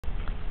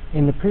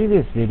In the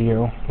previous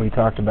video, we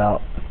talked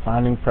about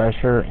finding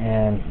pressure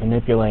and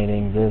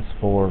manipulating this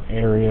for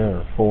area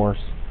or force,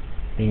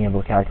 being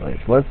able to calculate.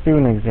 So let's do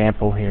an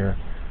example here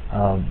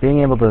of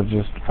being able to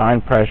just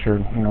find pressure,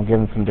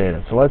 given some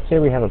data. So let's say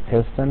we have a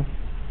piston,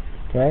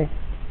 okay?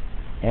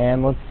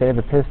 And let's say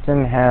the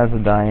piston has a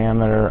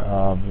diameter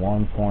of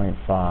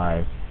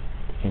 1.5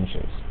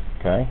 inches,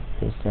 okay?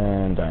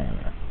 Piston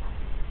diameter.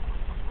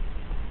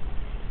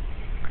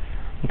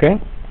 Okay?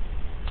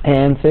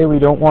 And say we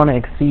don't want to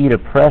exceed a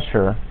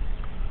pressure,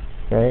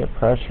 okay, a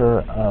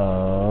pressure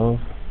of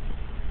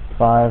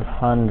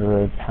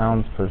 500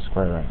 pounds per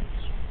square inch.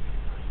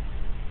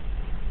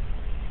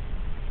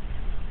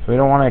 So we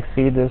don't want to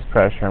exceed this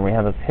pressure, and we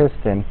have a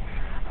piston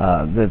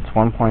that's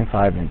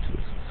 1.5 inches.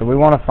 So we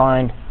want to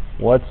find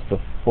what's the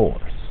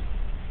force.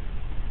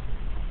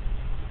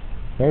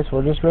 Okay, so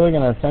we're just really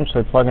going to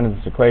essentially plug into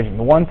this equation.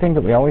 The one thing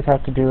that we always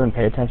have to do and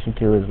pay attention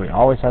to is we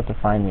always have to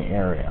find the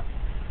area.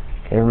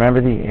 Okay,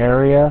 remember the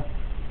area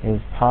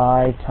is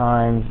pi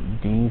times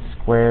d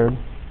squared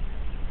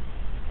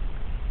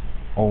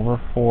over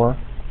 4,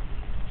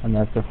 and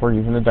that's if we're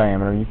using the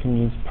diameter. You can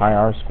use pi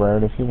r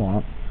squared if you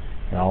want.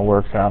 It all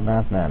works out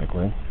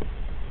mathematically.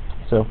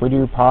 So if we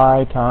do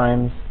pi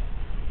times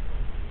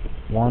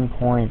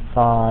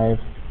 1.5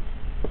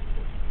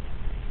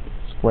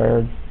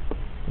 squared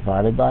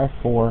divided by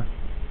 4,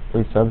 if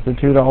we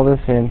substitute all this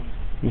in,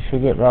 you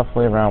should get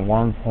roughly around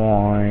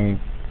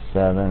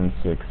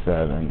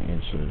 1.767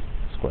 inches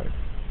squared.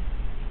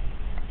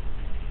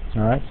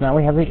 Alright, so now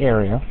we have the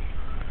area.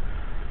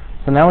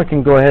 So now we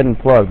can go ahead and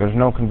plug. There's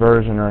no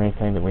conversion or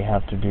anything that we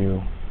have to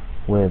do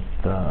with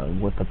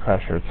the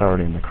pressure. It's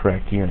already in the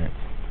correct units.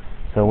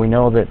 So we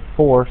know that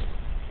force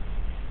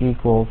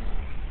equals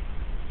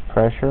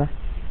pressure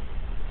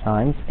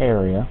times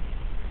area.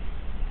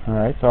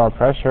 Alright, so our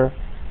pressure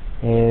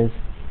is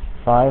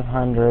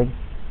 500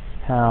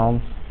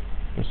 pounds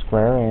per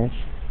square inch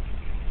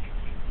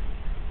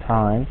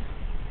times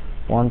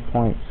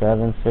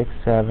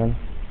 1.767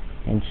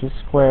 inches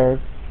squared.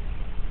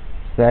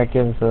 So that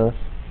gives us,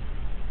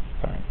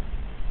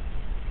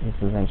 this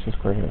is inches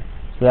squared here.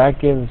 So that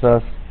gives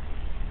us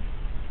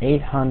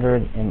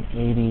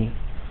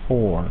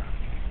 884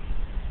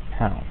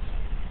 pounds.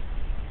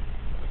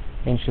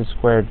 Inches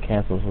squared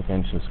cancels with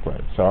inches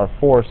squared. So our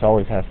force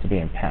always has to be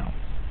in pounds.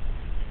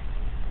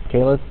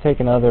 Okay, let's take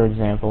another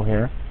example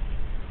here.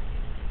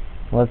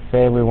 Let's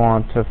say we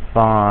want to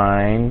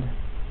find,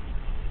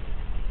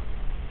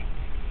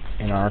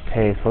 in our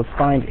case, let's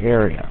find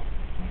area.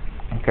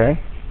 Okay?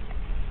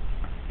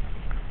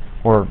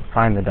 Or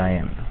find the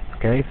diameter.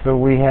 Okay, so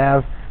we're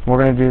going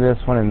to do this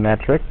one in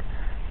metric.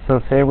 So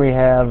say we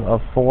have a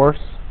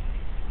force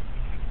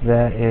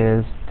that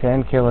is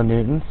 10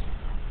 kilonewtons,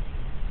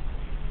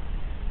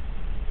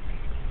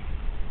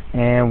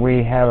 and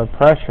we have a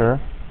pressure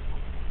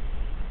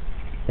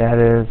that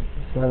is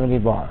 70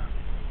 bar.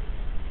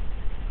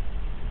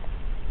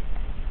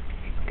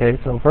 Okay,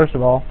 so first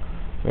of all,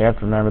 we have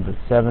to remember that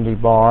 70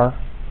 bar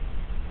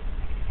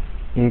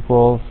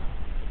equals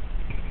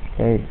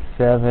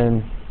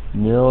 7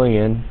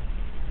 million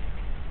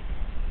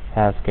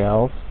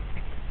pascals,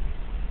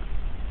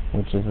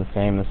 which is the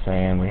same as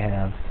saying we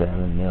have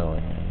 7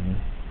 million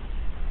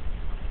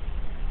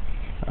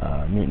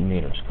Newton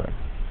meters squared.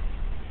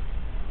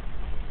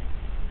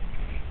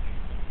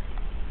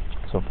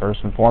 So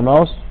first and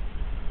foremost,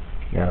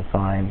 you got to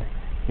find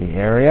the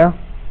area.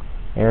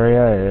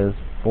 Area is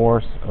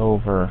force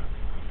over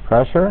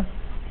pressure.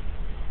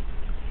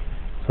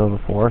 So the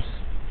force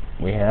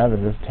we have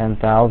is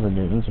 10,000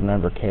 newtons.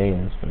 Remember, K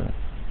is for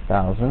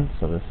 1,000,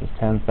 so this is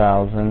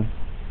 10,000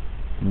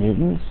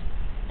 newtons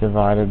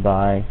divided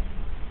by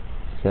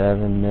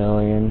 7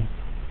 million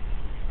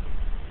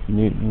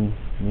Newton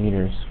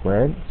meters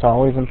squared. It's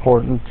always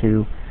important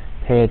to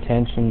pay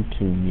attention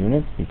to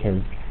units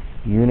because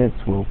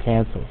units will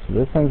cancel. So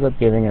this ends up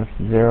giving us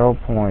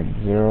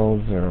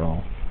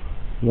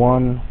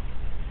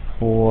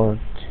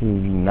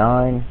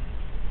 0.001429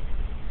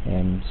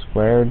 m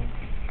squared.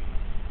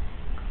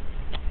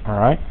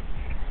 Alright,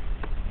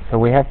 so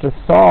we have to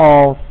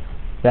solve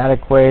that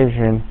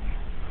equation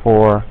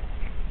for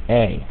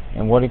A.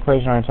 And what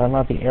equation are I talking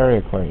about? The area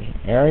equation.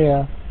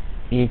 Area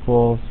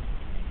equals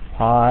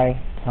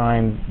pi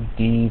times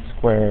d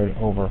squared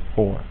over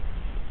 4.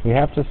 We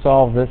have to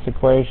solve this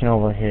equation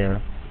over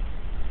here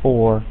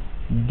for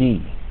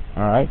d.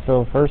 Alright,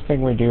 so the first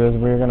thing we do is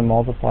we're going to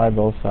multiply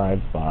both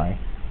sides by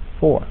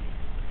 4.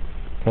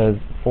 Because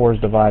 4 is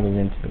divided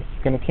into this.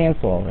 It's going to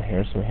cancel over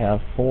here, so we have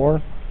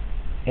 4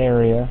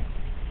 area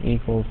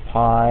equals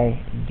pi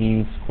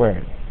d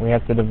squared. We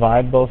have to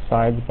divide both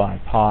sides by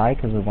pi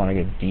because we want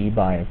to get d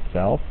by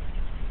itself.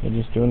 We're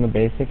just doing the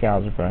basic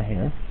algebra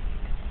here.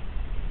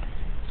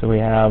 So we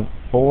have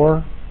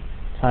 4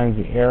 times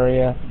the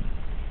area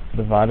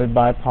divided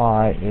by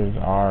pi is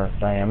our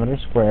diameter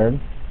squared.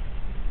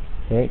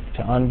 Okay,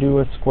 to undo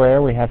a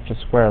square, we have to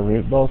square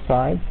root both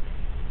sides.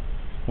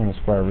 We're going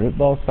to square root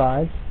both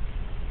sides.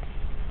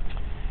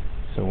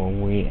 So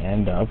when we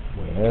end up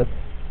with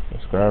the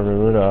square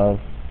root of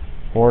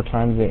 4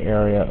 times the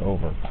area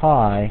over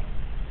pi.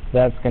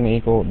 That's going to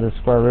equal the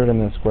square root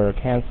and the square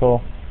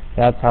cancel.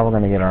 That's how we're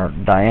going to get our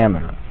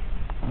diameter.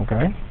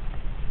 Okay?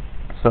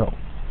 So,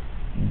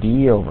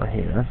 d over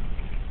here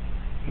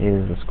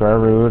is the square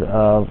root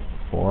of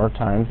 4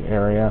 times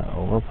area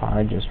over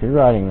pi, just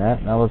rewriting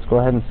that. Now let's go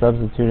ahead and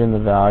substitute in the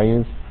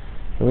values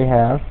that we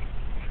have.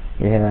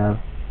 We have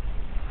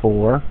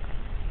 4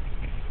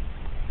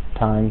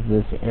 times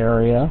this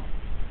area,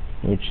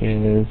 which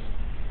is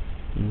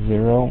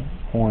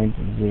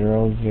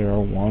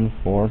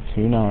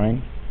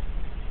 0.001429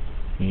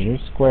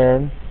 meters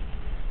squared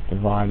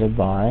divided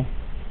by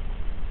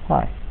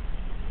pi.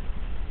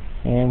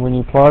 And when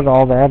you plug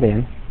all that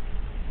in,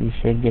 you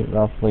should get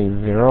roughly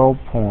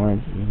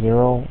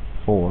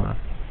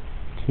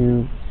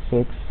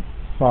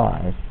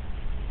 0.04265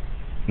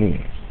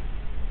 meters.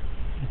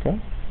 Okay?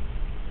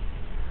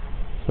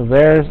 So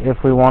there's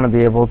if we want to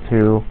be able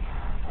to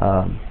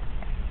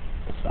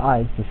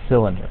size the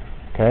cylinder.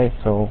 Okay?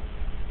 So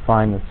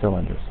find the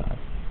cylinder size.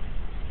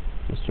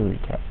 Just to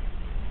recap.